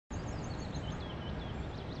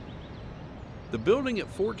The building at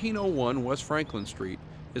 1401 West Franklin Street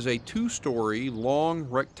is a two-story, long,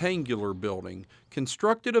 rectangular building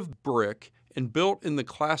constructed of brick and built in the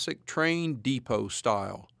classic train depot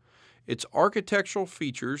style. Its architectural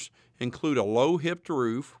features include a low-hipped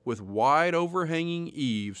roof with wide overhanging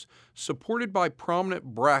eaves supported by prominent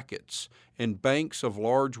brackets and banks of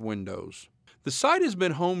large windows. The site has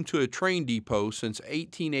been home to a train depot since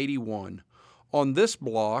 1881. On this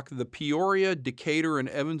block, the Peoria, Decatur, and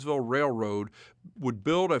Evansville Railroad would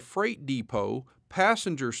build a freight depot,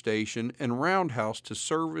 passenger station, and roundhouse to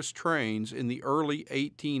service trains in the early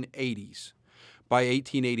 1880s. By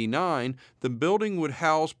 1889, the building would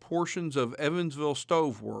house portions of Evansville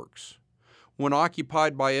Stove Works. When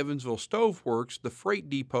occupied by Evansville Stove Works, the freight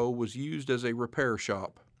depot was used as a repair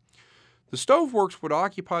shop. The Stove Works would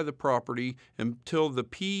occupy the property until the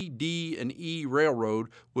P, D, and E Railroad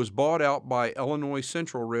was bought out by Illinois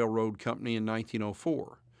Central Railroad Company in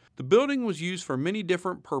 1904. The building was used for many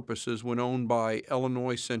different purposes when owned by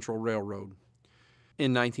Illinois Central Railroad.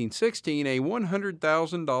 In 1916, a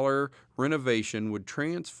 $100,000 renovation would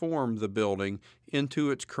transform the building into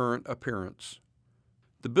its current appearance.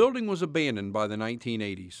 The building was abandoned by the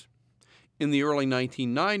 1980s. In the early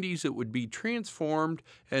 1990s, it would be transformed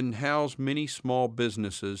and house many small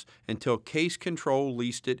businesses until Case Control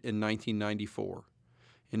leased it in 1994.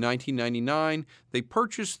 In 1999, they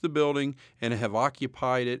purchased the building and have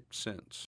occupied it since.